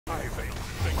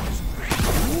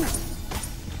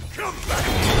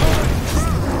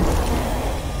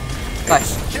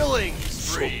Nice. Killing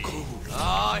spree.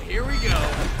 Here we go.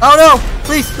 Oh no!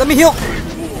 Please, let me heal!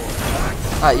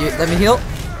 Alright, let me heal.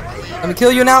 Let me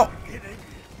kill you now.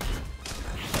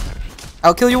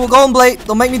 I'll kill you with Golden Blade.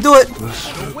 Don't make me do it.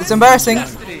 It's embarrassing.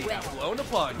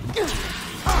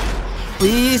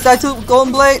 Please die to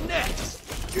Golden Blade.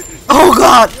 Oh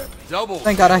god!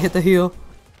 Thank god I hit the heal.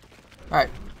 Alright,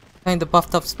 playing the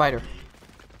buffed up spider.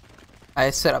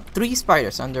 I set up 3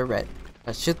 spiders under red.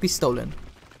 That should be stolen.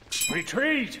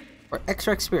 Retreat! For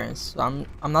extra experience. So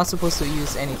I'm not supposed to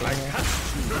use anything here.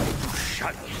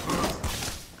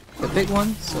 The big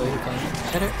one, so he can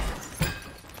hit it.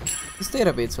 He stayed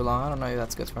a bit too long. I don't know if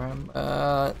that's good for him.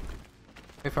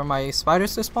 Wait for my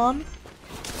spiders to spawn.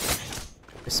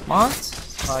 Response.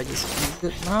 So I just used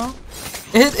it now.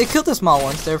 It killed the small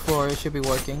ones, therefore it should be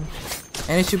working.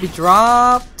 And it should be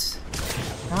dropped.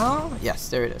 Oh yes,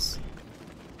 there it is.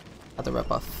 At the red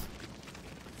buff.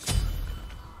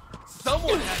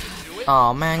 Someone had to do it.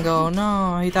 Oh Mango,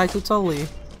 no, he died too totally.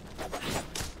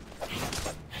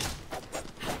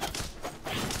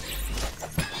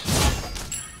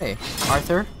 Hey,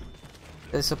 Arthur.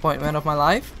 Disappointment of my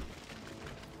life.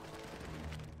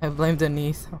 I blame the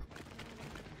Neath.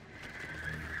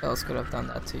 Who else could have done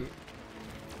that to you?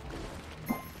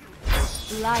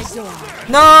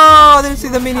 No, I didn't see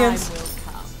the minions.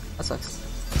 That sucks.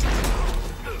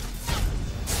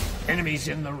 Enemies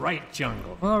in the right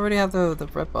jungle. Well, I already have the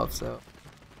red buff, so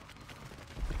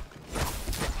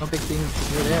no big thing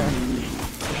to do there.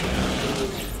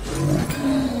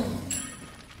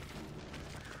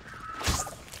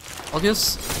 I'll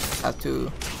just have to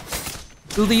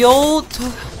do the old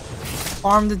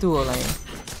farm the dual lane.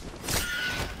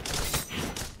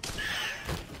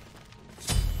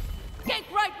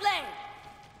 Take right lane.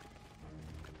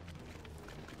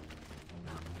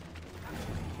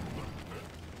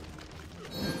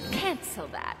 Cancel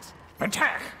that.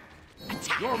 Attack!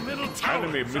 Attack. Your middle tower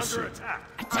Enemy is missing. under attack.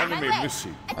 Enemy Attack.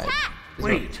 missing. Right.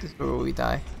 Wait. This is where we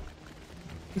die.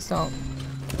 Please don't.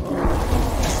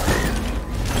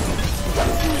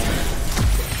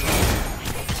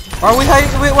 Why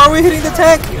are we hitting the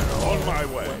tank? On my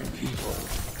way.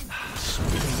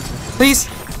 Please,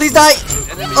 please die.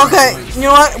 Okay, you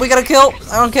know what? We gotta kill.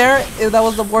 I don't care if that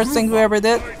was the worst thing we ever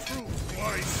did.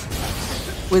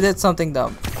 We did something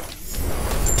dumb.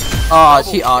 Oh,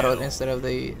 she autoed instead of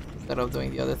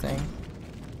doing the other thing.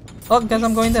 Oh, guess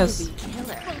I'm going this.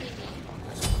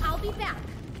 I'll be back.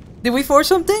 Did we force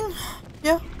something?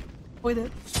 Yeah, we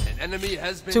did. An enemy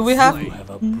has been Should we have? You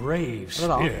have a brave Not at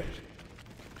all. spirit.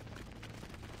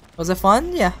 Was it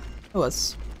fun? Yeah, it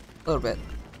was. A little bit.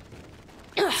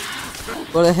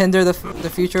 Will it hinder the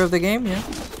future of the game? Yeah.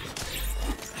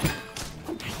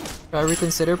 Should I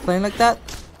reconsider playing like that?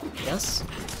 Yes.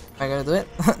 Am I gonna do it?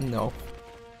 No.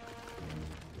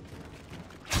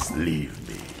 Leave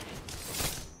me.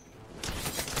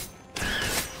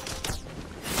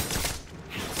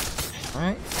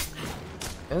 Alright.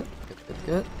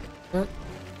 Good, good.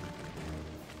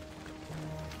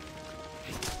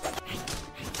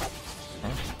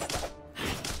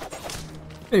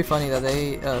 Pretty funny that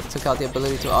they took out the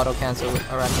ability to auto cancel with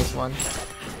Arachne's one.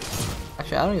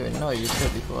 Actually, I don't even know if you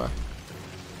could before. I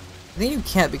think you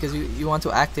can't because you want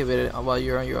to activate it while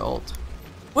you're on your ult.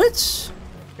 Which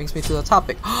brings me to the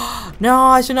topic. No,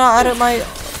 I should not add my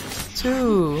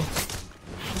 2.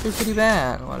 You're pretty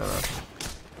bad. Whatever.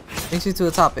 Brings me to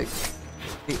the topic.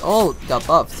 The ult got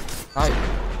buffed. Now it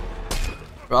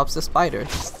drops the spider.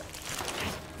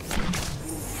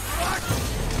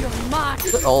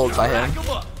 Good ult by him.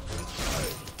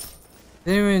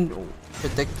 Didn't even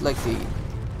predict like the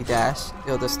dash,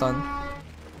 the stun.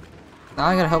 Now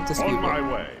I gotta help this On people. my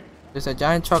way. There's a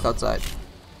giant truck outside.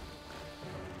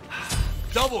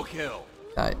 Double kill.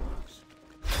 Died.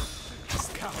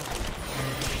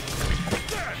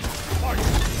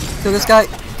 Kill this guy!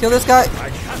 Kill this guy!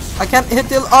 I can't hit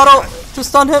the auto to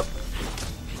stun him!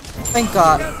 Thank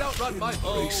god.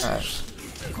 Alright.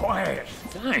 Quiet.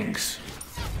 Thanks.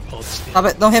 Stop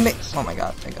it, don't hit me! Oh my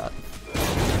god, thank god.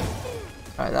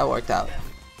 Alright, that worked out.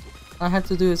 All I had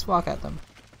to do is walk at them.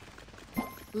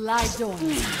 Lie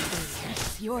dormant.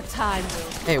 Your time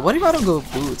will. Hey, what if I don't go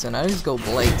boots and I just go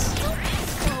blades?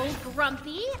 So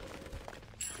grumpy.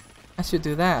 I should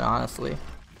do that, honestly.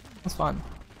 That's fun.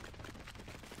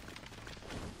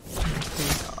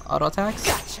 Auto attacks?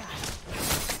 Gotcha.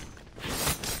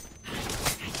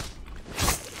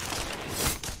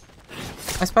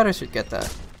 My spider should get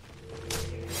that.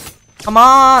 Come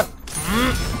on!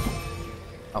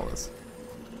 That was.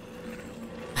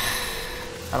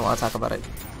 I don't want to talk about it.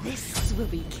 This will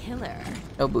be killer.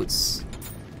 No boots.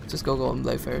 Just go Golden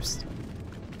Blade first.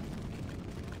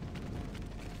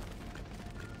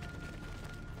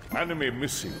 Enemy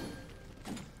missing.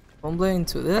 Golden Blade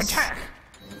into this. Attack!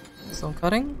 Stone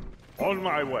cutting. On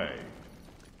my way.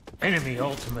 Enemy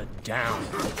ultimate down.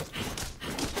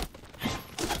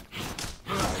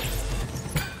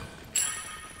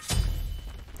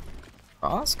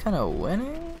 Ross kind of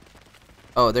winning.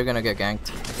 Oh, they're gonna get ganked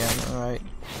again. All right.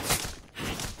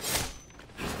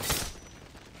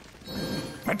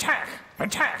 Attack!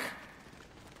 Attack!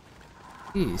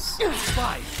 Jeez.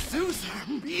 By Zeus'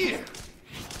 beard.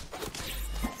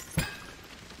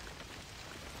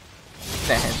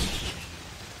 Damn.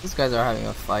 These guys are having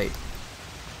a fight.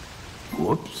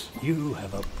 Whoops. You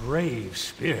have a brave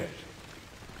spirit.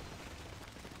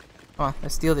 Come on,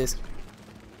 let's steal this.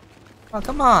 Oh,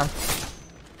 come on.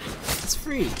 It's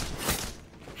free.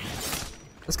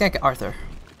 Let's gank Arthur.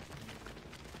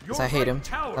 Because I hate him.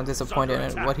 I'm disappointed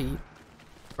in what he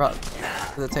brought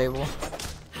to the table.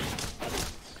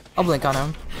 I'll blink on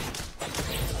him.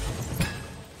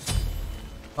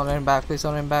 Don't let him back, please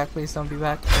don't let him back, please don't be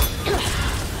back.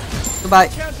 Goodbye.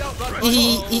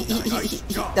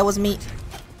 That was me.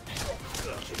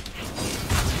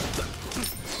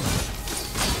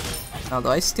 Now, do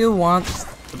I still want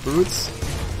the boots?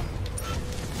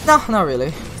 No, not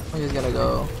really. I'm just gonna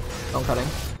go stone cutting.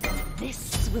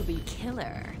 This will be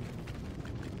killer.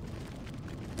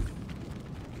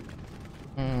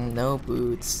 No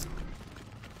boots.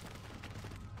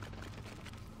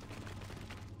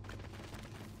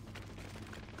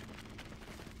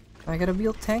 I gotta be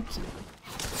all tanky.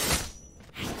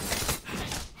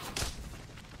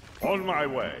 On my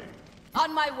way.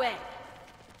 On my way.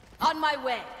 On my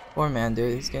way. Poor man,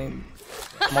 dude. He's getting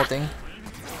molting.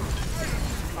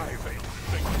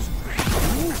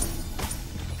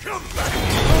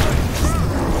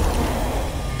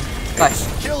 Bye.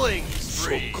 Killing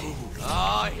spree.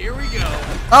 Ah, here we go.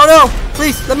 Oh no!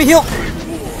 Please, let me heal!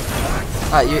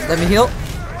 Alright, you let me heal.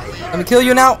 Let me kill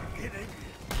you now.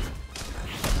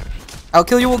 I'll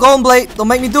kill you with Golden Blade. Don't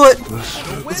make me do it.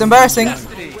 It's embarrassing.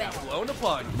 Destiny blown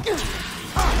apart.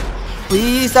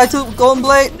 Please die to Golden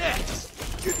Blade.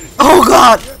 Oh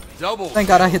god! Double. Thank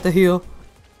god I hit the heal.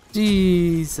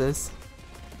 Jesus.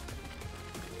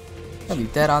 That'd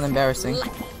be dead on embarrassing.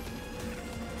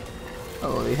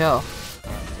 Holy hell.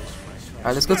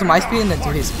 Alright, let's go to my speed and then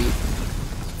to his speed.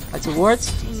 To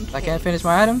wards. I can't finish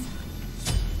my item.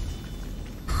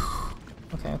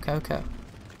 Okay.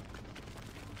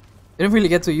 Didn't really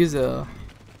get to use the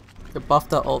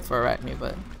buffed up ult for Arachne,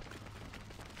 but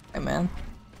hey man.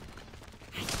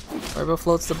 Wherever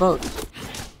floats the boat.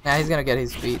 Nah, he's gonna get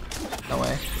his speed. No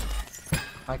way.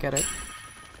 I get it.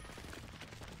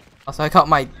 Also, I caught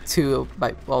my 2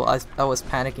 by well, I was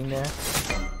panicking there.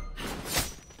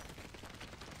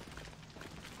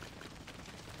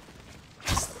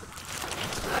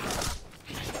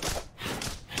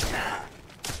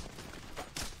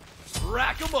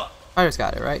 Rack 'em up. Spiders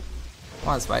got it, right? Come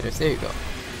on, spiders. There you go.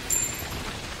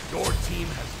 Your team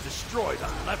has destroyed a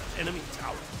left enemy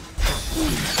tower.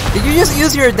 Did you just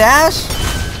use your dash?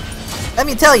 Let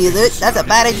me tell you, dude, that's a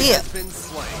bad idea. Has been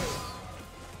slain.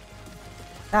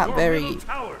 Not very,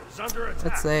 Towers under attack.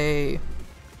 let's say,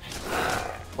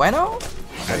 bueno?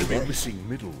 Enemy missing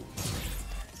middle.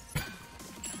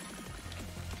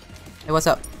 Hey, what's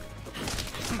up?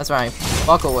 That's right.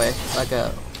 Walk away like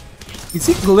a. Is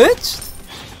he glitched?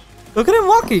 Look at him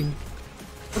walking.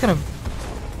 Look at him.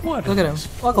 What Look at him.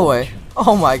 Walk away.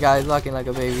 Oh my god, he's walking like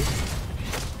a baby.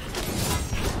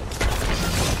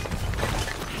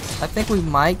 I think we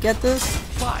might get this.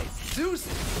 By Zeus'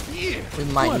 beard. We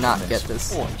might not get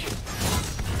this.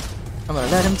 I'm gonna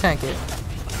let him tank it.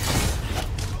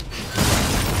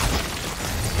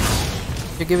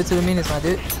 You give it to the meanest, my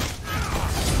dude.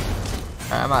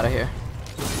 Alright, I'm out of here.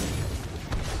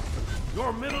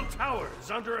 Your middle tower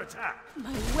is under attack.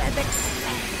 My web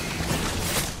expands.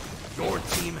 Your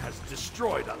team has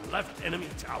destroyed a left enemy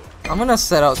tower. I'm gonna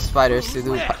set out spiders to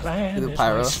do Plan is my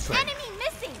pyro. strength. Enemy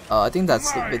missing. Oh, I think that's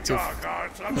a bit too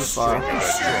I'm too far.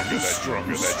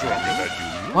 stronger than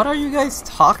you. What are you guys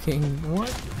talking? What?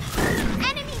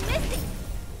 Enemy missing.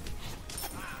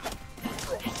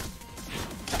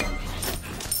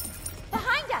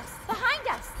 Behind us. Behind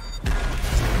us.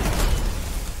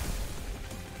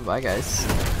 Bye, guys.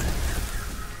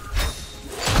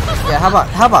 Yeah,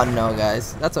 how about no,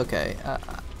 guys? That's okay.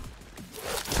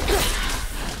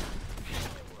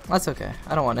 That's okay.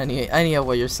 I don't want any of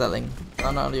what you're selling.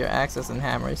 None of your axes and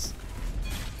hammers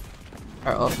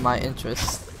are of my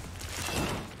interest.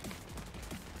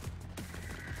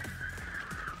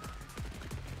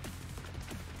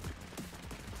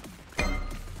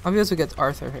 I'll be able to get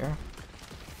Arthur here.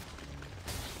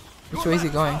 Which way is he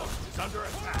going?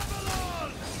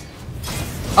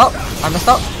 Oh, I messed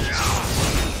up.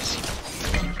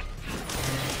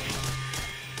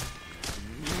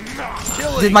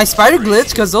 Did my spider glitch?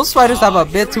 Because those spiders have a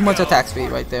bit too much attack speed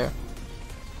right there.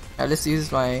 Alright, let's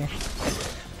use my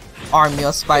army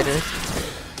of spiders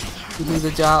to do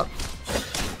the job.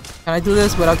 Can I do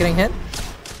this without getting hit?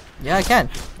 Yeah, I can.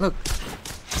 Look.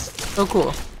 So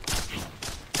cool.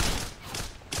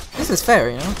 This is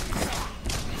fair, you know?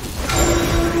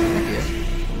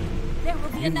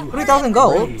 Thank you. 3,000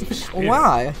 gold?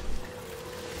 Why?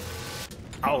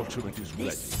 Ultimate is ready.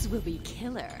 This will be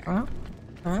killer.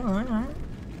 Alright.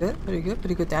 Good,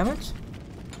 pretty good damage.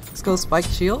 Let's go Spike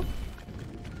Shield.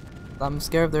 I'm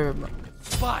scared of their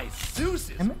By Zeus's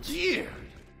damage. beard.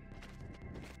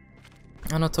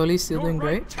 Anatoli's still Your doing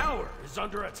right great. tower is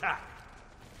under attack.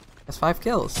 That's 5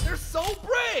 kills. They're so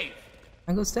brave.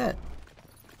 Mango's dead.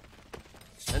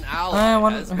 An ally I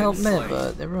want has to help been mid, slain.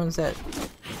 but everyone's dead.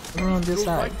 Everyone on this Your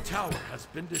side. right tower has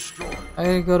been destroyed. I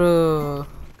gotta go to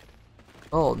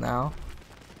gold now.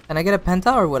 Can I get a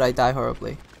penta or would I die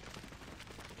horribly?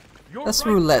 Your Let's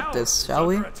right roulette tower this, is shall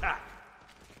we? under attack.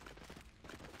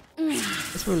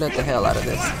 Let's roulette the hell out of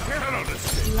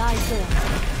this. Lie there.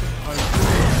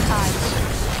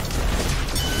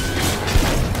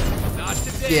 Not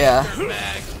today, Yeah.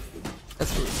 Mag.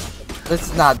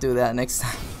 Let's not do that next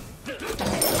time.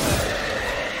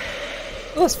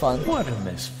 It was fun. What a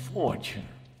misfortune.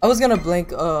 I was gonna blink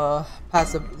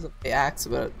past the axe,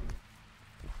 but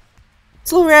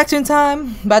slow reaction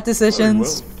time, bad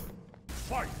decisions.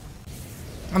 Fight.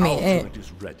 I mean, Ultimate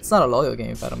is ready. it's not a loyal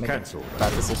game if I don't make Cancel. a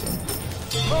bad decision.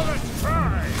 Let's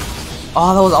try.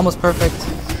 Oh, that was almost perfect.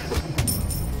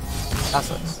 That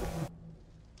sucks.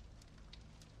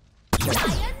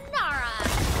 Sayonara.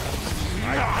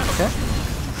 Okay.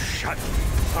 Shut.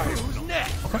 Who's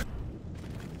next?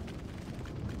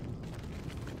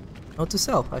 Note to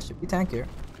self, I should be tankier.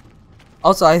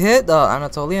 Also, I hit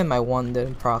Anatolian, my one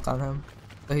didn't proc on him,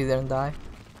 so he didn't die.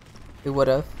 He would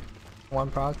have. One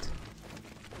procced.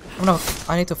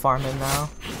 I need to farm him now.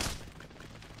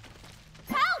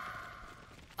 Help!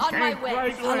 On my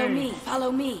way. Follow me.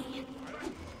 Follow me.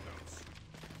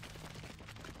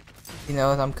 He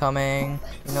knows I'm coming.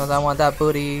 He knows I want that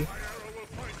booty.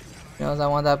 He knows I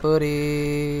want that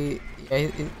booty. Yeah,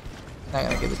 he's not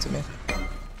gonna give it to me.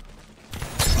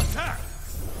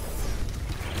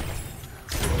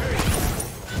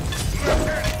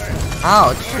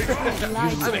 Ouch.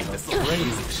 Lie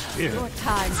there. Your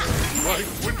time.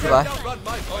 Goodbye. Outrun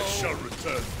my foe. Shall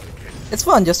return. It's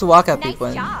fun just to walk at Nice people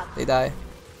and job. they die.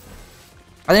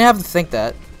 I didn't have to think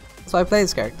that. That's why I play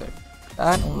this character.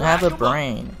 I don't have a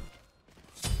brain.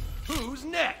 Who's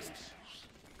next?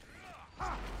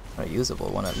 A usable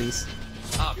one at least.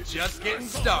 I'm just getting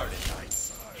started.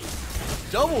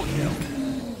 Double kill.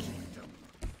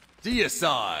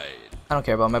 Deicide. I don't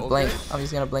care about my blink. I'm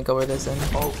just gonna blink over this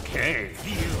and Okay.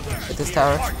 hit this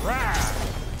tower.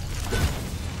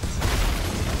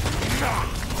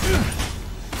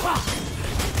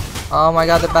 Oh my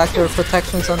god, the backdoor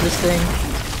protections on this thing.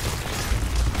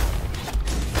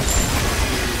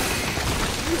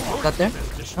 Got there?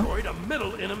 Destroyed a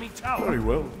middle enemy tower. Very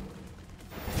well.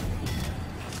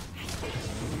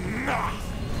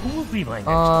 Who will be my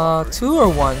next 2 or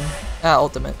 1?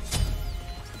 Ultimate.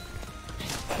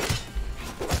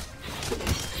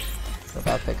 A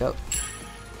bad pickup.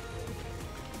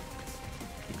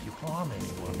 If you harm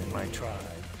anyone in my tribe,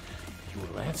 you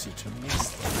will answer to me.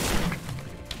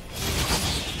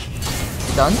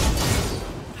 Done?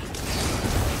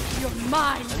 You're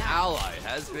mine An now. ally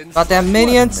has been Got them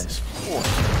minions.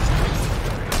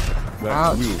 That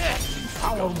Ouch. will.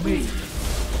 Follow me.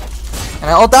 And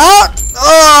I ult out!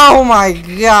 Oh my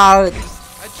god!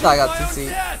 I got to see.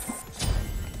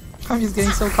 I'm just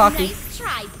getting so cocky. Nice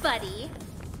try, buddy.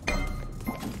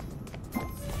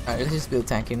 Alright, let's just build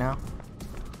tanky now.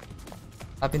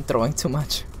 I've been throwing too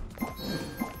much.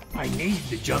 I need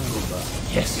the jungle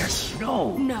buff. Yes, yes.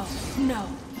 No. No, no,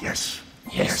 Yes.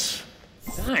 Yes.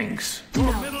 Thanks.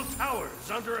 Your middle tower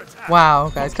is under attack. Wow,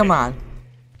 guys, come on.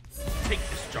 Take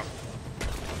this jump.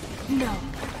 no.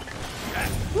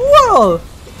 Whoa!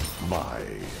 My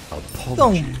apologies.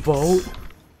 Don't vote.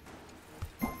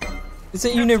 It's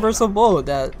a universal vote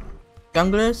that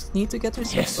junglers need to get their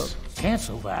stuff Yes. up.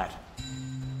 Cancel that.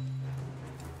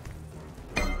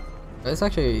 Let's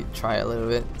actually try a little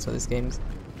bit so this game's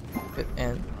could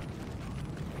end.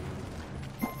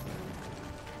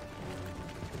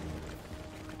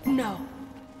 No.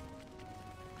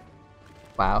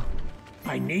 Wow.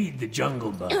 I need the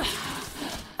jungle buff.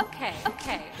 Okay. Okay,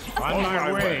 okay. On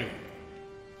my way.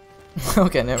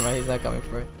 Okay, never mind. He's not coming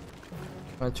for it.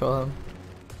 I'm gonna troll him.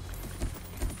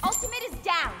 Ultimate is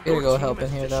down. Gonna go help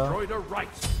in here though. Destroyed a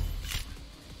right.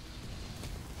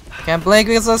 Can't blink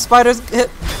because the spiders hit.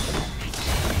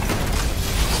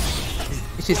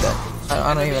 She's dead.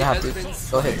 I don't even have to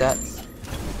go hit that.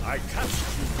 I touched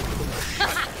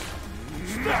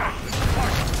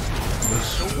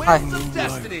Hi. of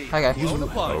destiny. Hi guys.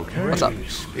 Okay. What's up?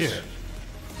 Spear.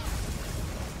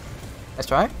 Let's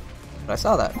try. But I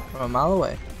saw that from a mile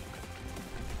away.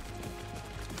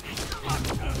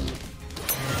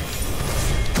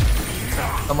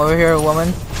 Come over here,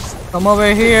 woman. Come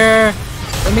over here.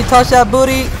 Let me touch that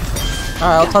booty.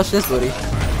 Alright, I'll touch this booty.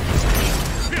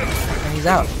 And he's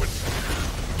out.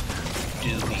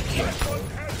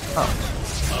 Oh.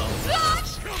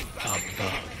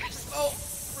 Oh,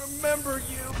 remember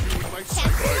you. I'm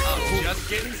just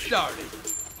getting started.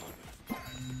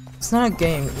 It's not a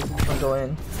game. I'll go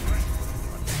in.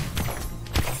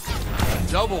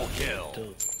 Double kill.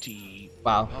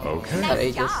 Wow. Okay. That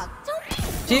Aegis. Job.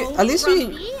 Don't At least she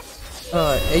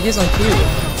Aegis on Q.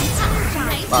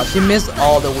 Wow, she missed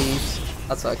all the weaves.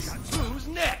 That sucks. Who's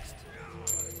next?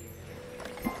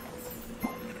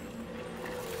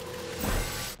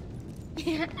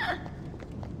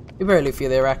 You barely feel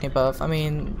the Arachne buff. I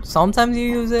mean, sometimes you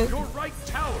use it. Your right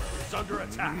tower is under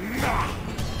attack.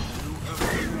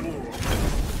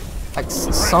 Like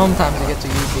sometimes you get to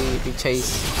use the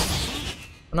chase.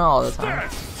 Not all the time.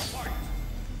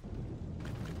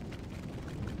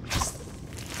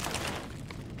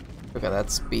 Look at that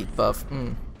speed buff.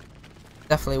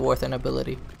 Definitely worth an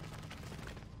ability.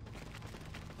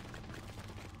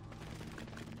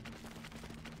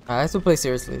 I have to play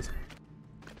seriously.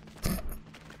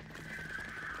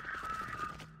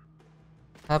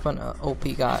 Have an OP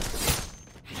god.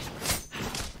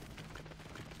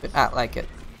 But act like it.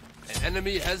 An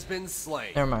enemy has been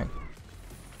slain. Never mind.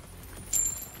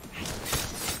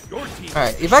 Your team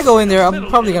Alright, if I go in there, I'm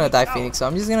probably gonna die Phoenix, so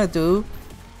I'm just gonna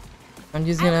right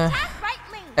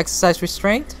lane. exercise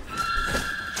restraint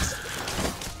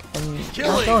and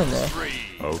not go in there. spree.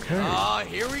 Okay. Ah,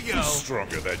 here we go.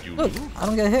 Stronger than you. Look, I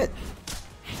don't get hit.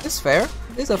 It's fair.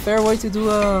 It's a fair way to do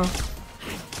a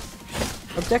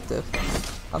objective.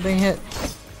 I'm being hit.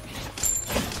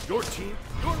 Your team,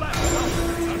 your last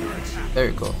tower is under attack.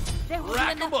 Very cool. There will be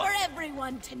Rack 'em enough up. for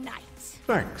everyone tonight.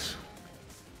 Thanks.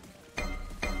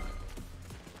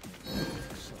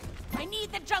 I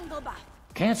need the jungle buff.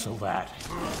 Cancel that.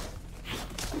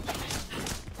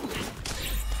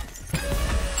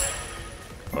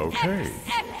 Okay.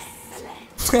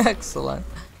 Excellent. Excellent.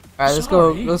 Alright,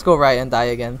 let's go right and die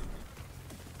again.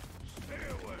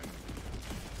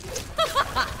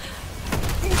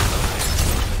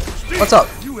 What's up?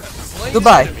 You have slain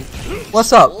Goodbye. an enemy.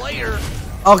 What's up? Layer.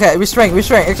 Okay, restraint,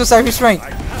 exercise restraint.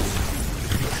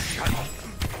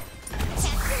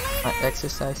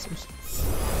 Exercise.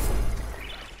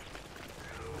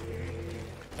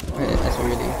 Alright, that's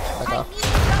really back off.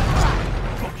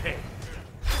 Okay.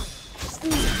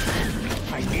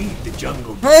 I need the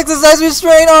jungle. Exercise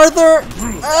restraint, Arthur.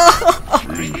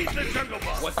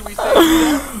 What do we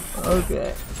say?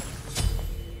 Okay.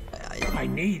 I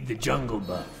need the jungle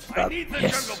buff. I need the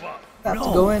jungle buff. Have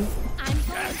to go in. I'm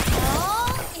going all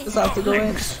in. Just have to go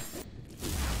in.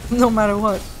 No matter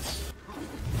what.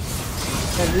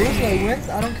 If Rules wins,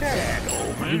 I don't care.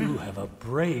 You have a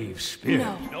brave spirit.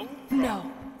 No.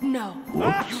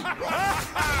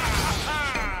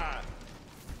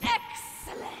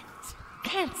 Excellent.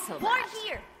 Cancel. More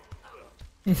here.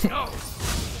 No.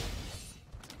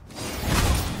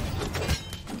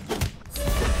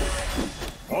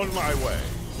 On my way.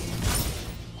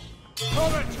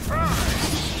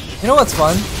 You know what's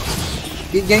fun?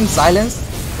 Getting silenced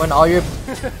when all your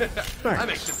That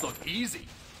makes this look easy.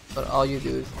 but all you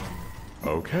do is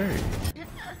Okay.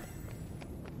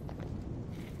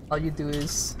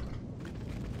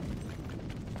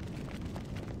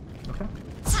 okay,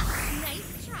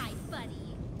 Nice try,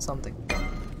 buddy. something.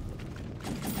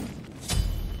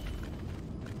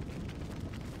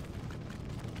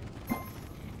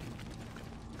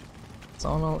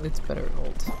 So no, it's better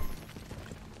ult.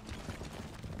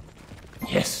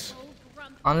 Yes.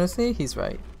 Honestly, he's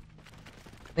right.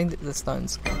 I think the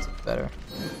stun's better.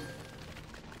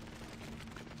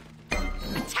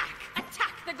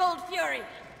 Attack the gold fury.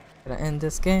 Gonna end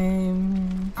this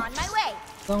game. On my way.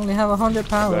 I only have 100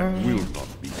 power. That will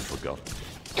not be forgotten.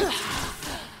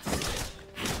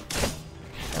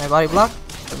 Can I body block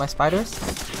with my spiders?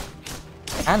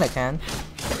 And I can.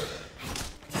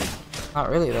 Not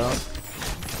really though.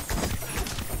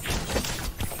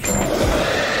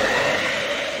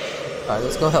 Alright,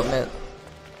 let's go help mid.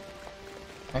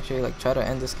 Actually, like, try to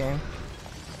end this game.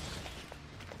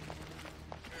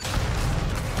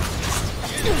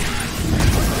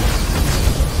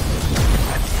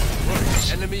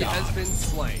 Enemy has been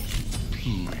slain.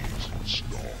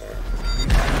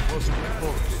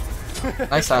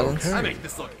 Nice silence. I make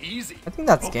this look easy. I think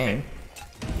that's game.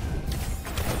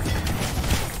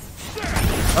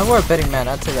 If I were a betting man,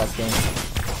 I'd say that's game.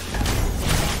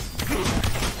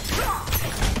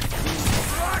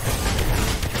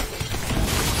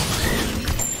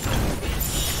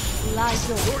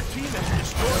 Your team has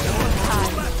destroyed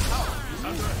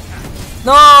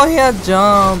No, he had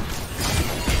jump.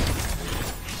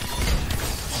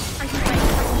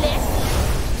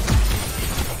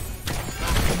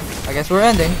 I guess we're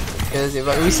ending, because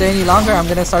if we stay any longer, I'm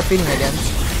gonna start feeding again.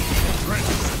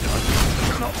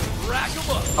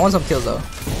 I want some kills though.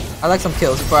 I like some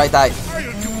kills before I die.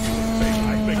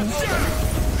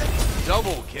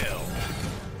 double kill.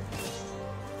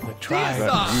 The tribe These is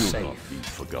are- safe. Not be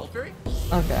forgotten.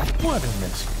 Okay. What a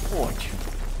misfortune.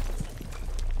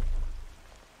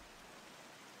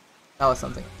 That was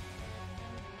something.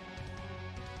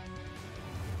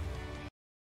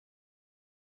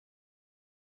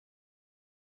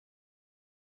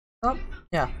 Oh,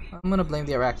 yeah. I'm gonna blame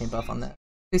the Arachne buff on that.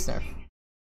 Please nerf.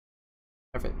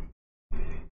 Perfect.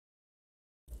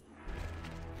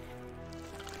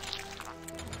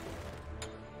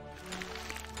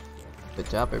 Good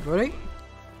job, everybody.